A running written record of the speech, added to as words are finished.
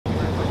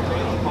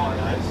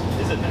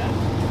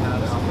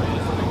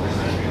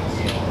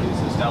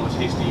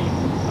tasty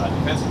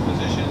defensive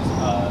positions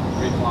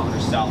 3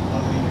 kilometers south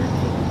of the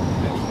airfield.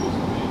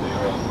 Exclusively, they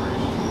are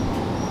operations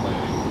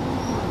planning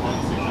for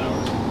 26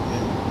 hours.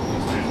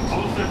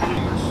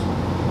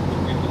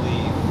 We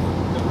believe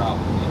the route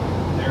will be.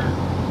 They're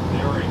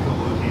already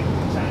co-located in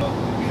the town.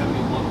 We have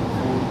any local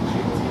for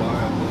JPR,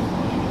 I believe.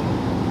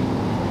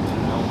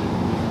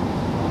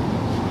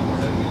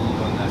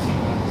 On that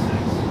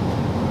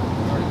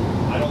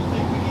I don't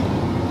think we need to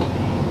move the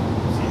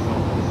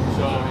seatbelt.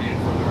 So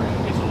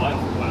it's a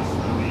left west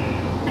of the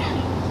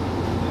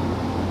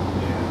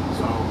yeah.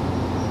 So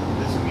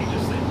this would be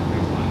just like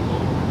big line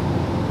over.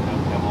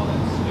 Have all that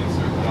space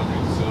circled out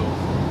there. So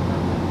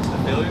the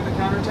failure of the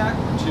counterattack,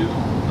 or 2,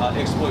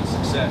 exploit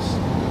success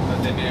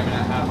that they may or may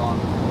not have on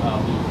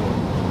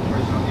Blue.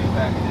 Original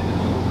impact and then the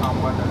Blue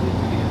combat that they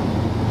did.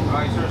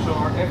 Alright, sir, so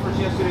our efforts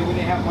yesterday, we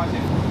didn't have much,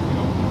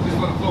 just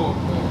for the floor.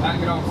 Knock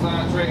it off,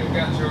 slide tray, we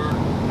got your...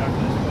 After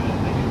this event, I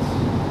think it's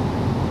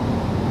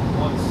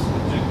once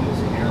objectives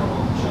and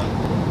arrow shut.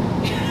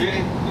 See?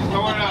 Just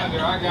throw it out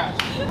there, I got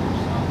you.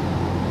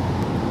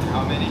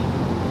 How many? 2?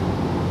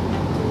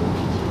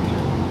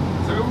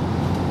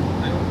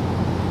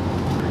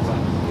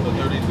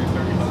 32,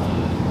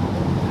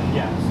 35.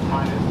 Yes,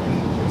 mine is.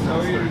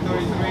 So here,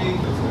 33.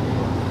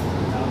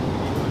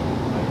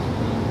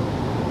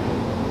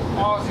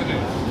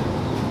 Positive.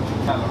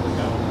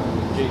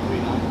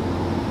 J39.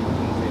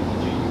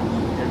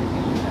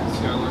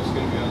 Yeah, looks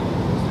gonna be on the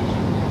station.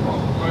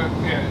 But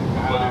yeah,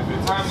 but if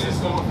it's time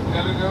is going from the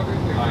other building,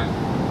 we want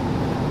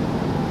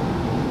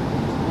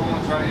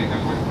to try to hit them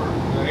with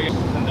first.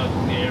 Conduct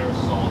the air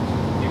assault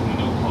if we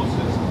know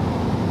closest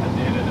at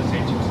the end of the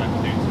same 2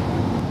 cycle dates.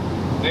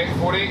 Next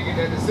 48, get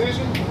that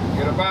decision,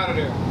 get up out of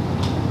there.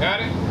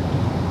 Got it?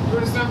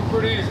 Pretty simple,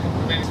 pretty easy.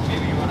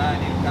 Maybe you and I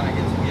need to kind of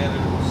get together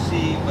to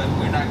see, but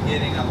we're not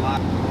getting a lot.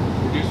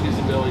 Reduce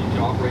visibility to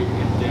operate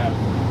in depth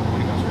when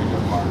it comes to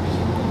radar fires.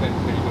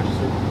 Pretty much,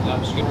 sir.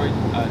 Destroyed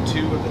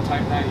 2 of the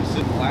Type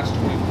 96. The last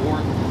 24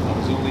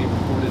 was only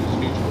reported as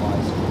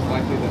neutralized. So it's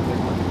likely that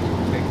they're going to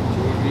make it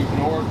to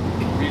ignore,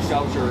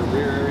 reestablish our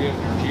rear area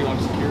and our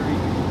G-lock security.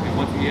 And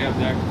once we have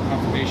that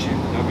confirmation,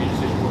 that'll be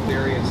decision north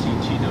area and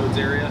CT nodes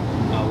area,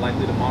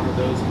 likely to monitor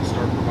those and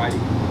start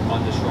providing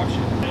on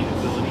disruption.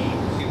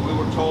 We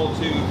were told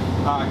to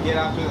get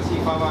out to the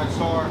C5I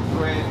SAR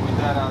thread with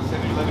that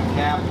 711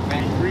 cap.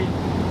 3,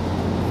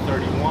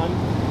 31,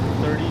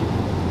 30,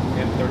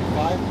 and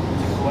 35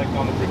 to collect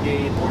on the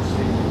brigade.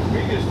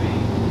 Previously,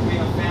 we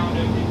have found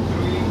them in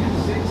 3 and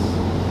 6,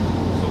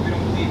 so we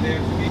don't believe there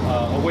to be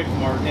away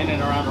from our in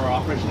and around our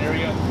operation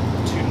area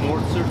to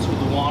north, sir, to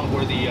Luan,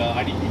 where the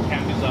IDP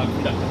camp is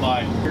conducted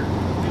by.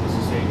 This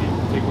is saying,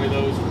 take away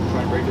those,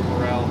 try and break their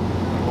morale,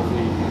 and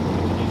hopefully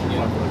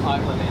continue to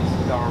complements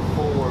that are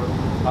forward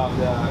of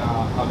the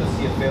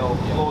CFL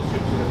closer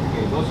to the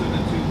brigade. Those are the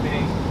 2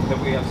 things that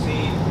we have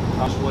seen.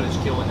 That's what is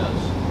killing us.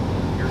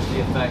 Here's the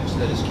effects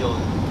that is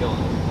killing it.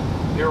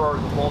 Here are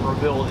the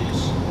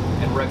vulnerabilities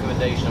and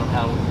recommendation on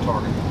how to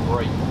target.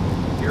 Great.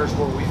 Here's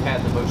where we've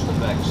had the most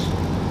effects.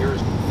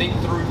 Here's think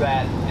through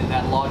that in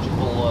that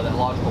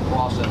logical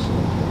process,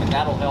 and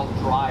that'll help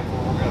drive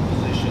where we're going to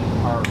position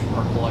our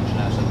collection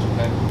assets.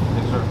 Okay.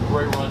 It's a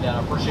great rundown. I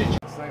appreciate you.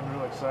 This thing's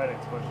really exciting.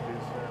 It's a bunch of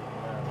dudes there.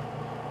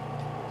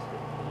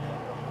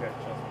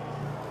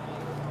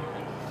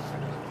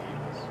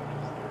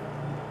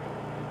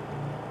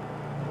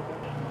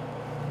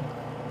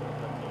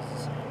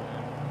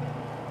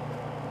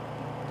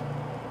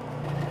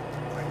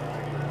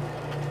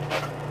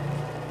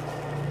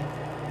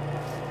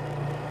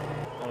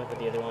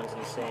 The other one's in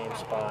the same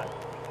spot.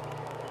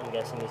 I'm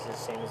guessing this is the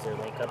same as their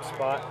link-up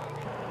spot.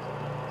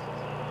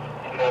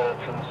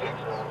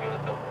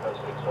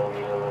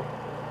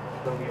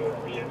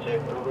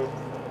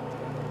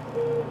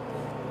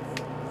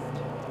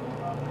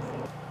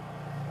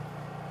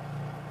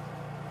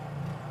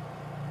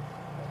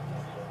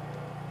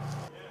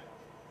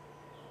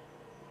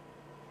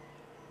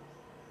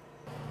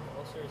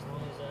 Well, sir, as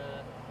long as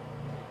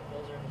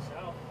those are in the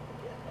south,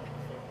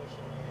 they're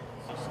pushing their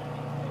CCP.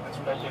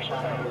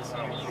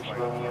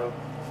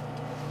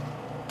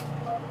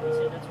 So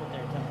that's what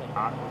they're attempting.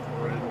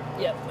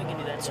 Yep, we can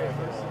do that, sir.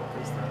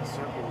 Because the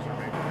circles are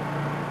maybe.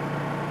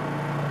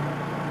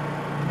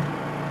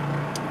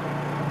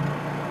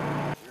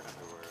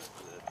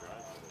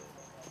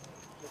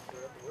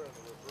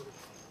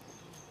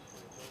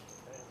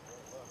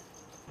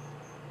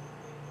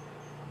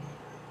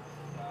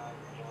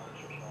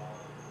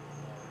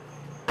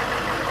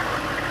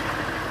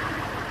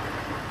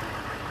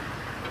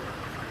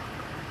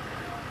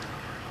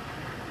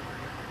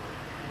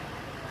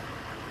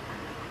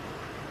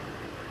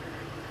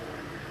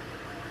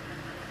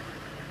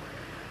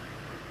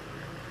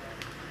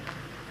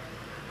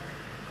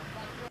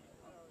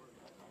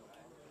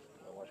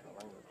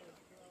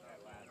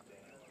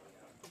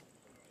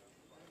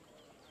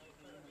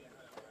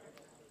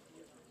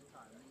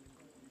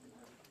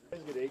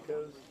 Get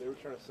ACOs, they were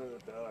trying to send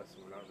it to us,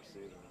 and we're not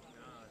receiving it.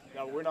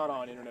 Now, we're not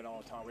on internet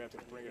all the time. We have to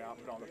bring it out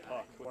and put it on the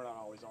puck. We're not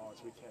always on,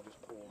 so we can't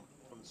just pull them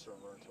from the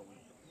server until we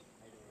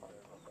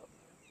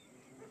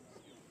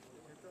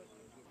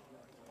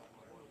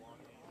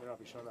They're not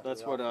be showing that.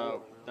 That's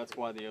that's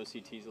why the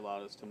OCTs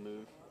allowed us to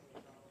move,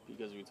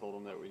 because we told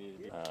them that we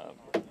needed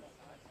to.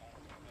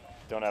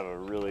 Don't have a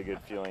really good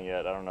feeling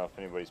yet. I don't know if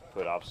anybody's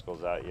put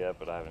obstacles out yet,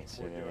 but I haven't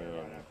seen any.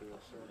 And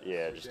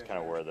yeah, just kind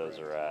of where those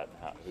are at,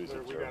 who's So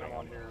we got observing them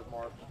on them. here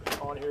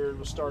marked. On here,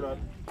 we'll start up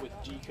with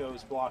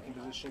GCO's blocking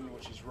position,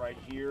 which is right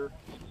here.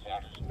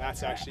 And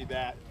that's actually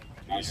that.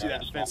 You see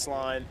that fence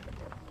line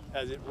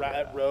as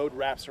that road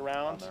wraps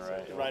around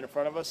right in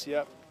front of us.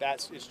 Yep,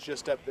 it's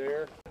just up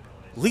there.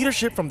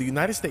 Leadership from the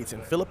United States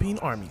and Philippine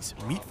armies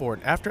meet for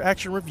an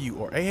after-action review,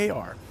 or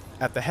AAR,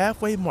 at the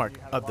halfway mark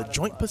of the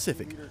Joint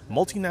Pacific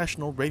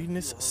Multinational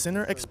Readiness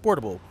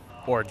Center-Exportable,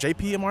 or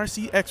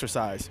JPMRC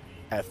exercise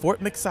at Fort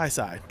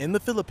Magsaysay in the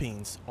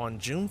Philippines on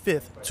June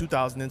 5,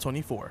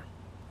 2024.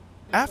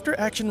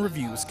 After-action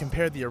reviews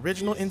compare the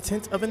original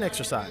intent of an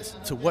exercise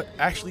to what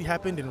actually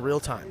happened in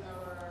real time.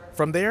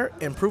 From there,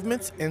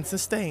 improvements and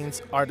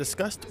sustains are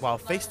discussed while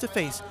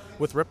face-to-face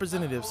with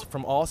representatives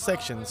from all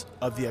sections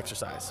of the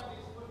exercise.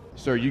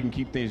 Sir, you can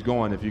keep things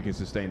going if you can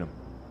sustain them.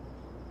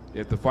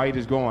 If the fight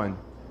is going,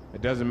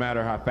 it doesn't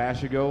matter how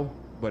fast you go,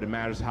 but it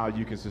matters how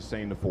you can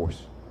sustain the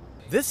force.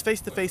 This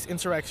face-to-face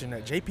interaction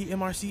at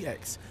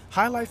JPMRC-X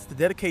highlights the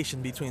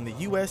dedication between the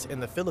U.S.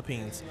 and the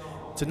Philippines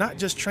to not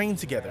just train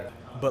together,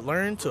 but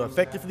learn to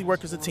effectively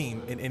work as a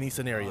team in any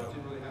scenario.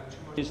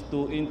 Is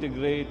to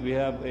integrate, we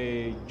have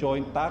a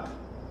joint TAC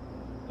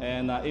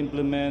and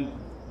implement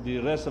the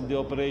rest of the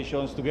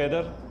operations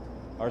together,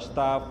 our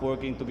staff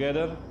working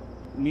together.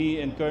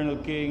 Me and Colonel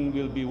King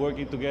will be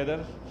working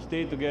together,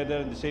 stay together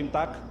in the same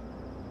TAC.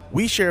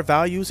 We share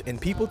values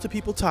and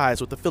people-to-people ties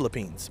with the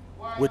Philippines,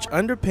 which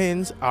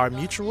underpins our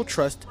mutual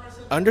trust,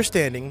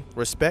 understanding,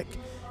 respect,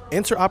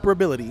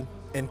 interoperability,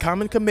 and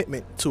common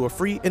commitment to a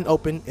free and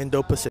open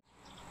Indo-Pacific.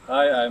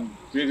 Hi, I'm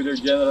Brigadier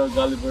General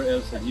Gulliver L.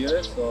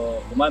 Saguirre,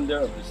 Commander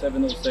of the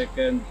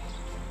 702nd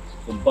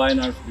Combined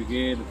Arms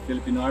Brigade of the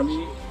Philippine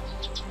Army.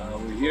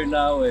 We're here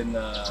now in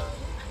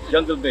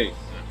Jungle Base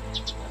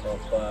of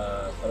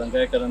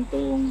Barangay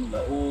Carantong,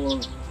 Laur,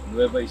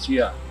 Nueva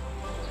Ecija.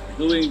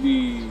 We're doing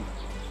the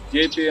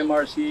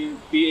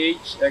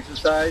JPMRC-PH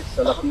exercise,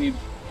 Salaknib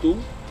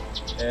 2,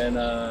 and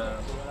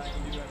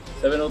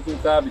 702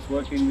 Cab is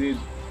working with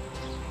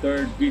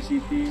 3rd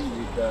BCT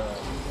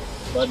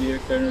with Body Air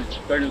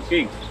Colonel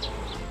King.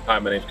 Hi,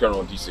 my name is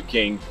Colonel Andisa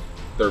King,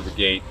 3rd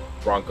Brigade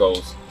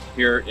Broncos,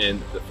 here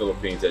in the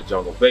Philippines at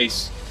Jungle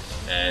Base.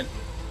 And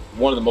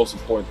one of the most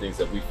important things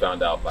that we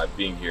found out by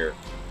being here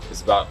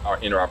is about our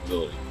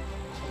interoperability.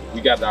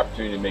 We got the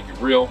opportunity to make it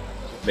real,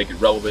 make it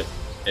relevant,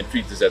 and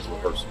treat this as a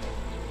rehearsal.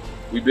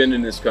 We've been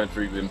in this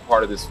country, been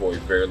part of this for a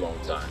very long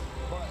time.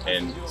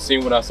 And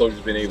seeing what our soldiers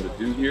have been able to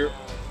do here,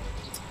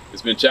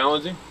 it's been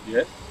challenging.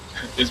 Yes.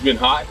 It's been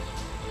hot.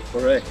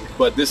 Correct.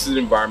 But this is an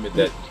environment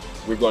that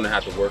we're going to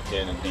have to work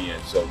in and be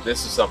in. So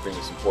this is something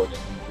that's important.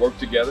 We work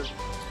together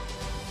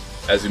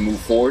as we move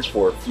forward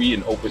for a free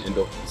and open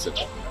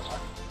Indo-Pacific.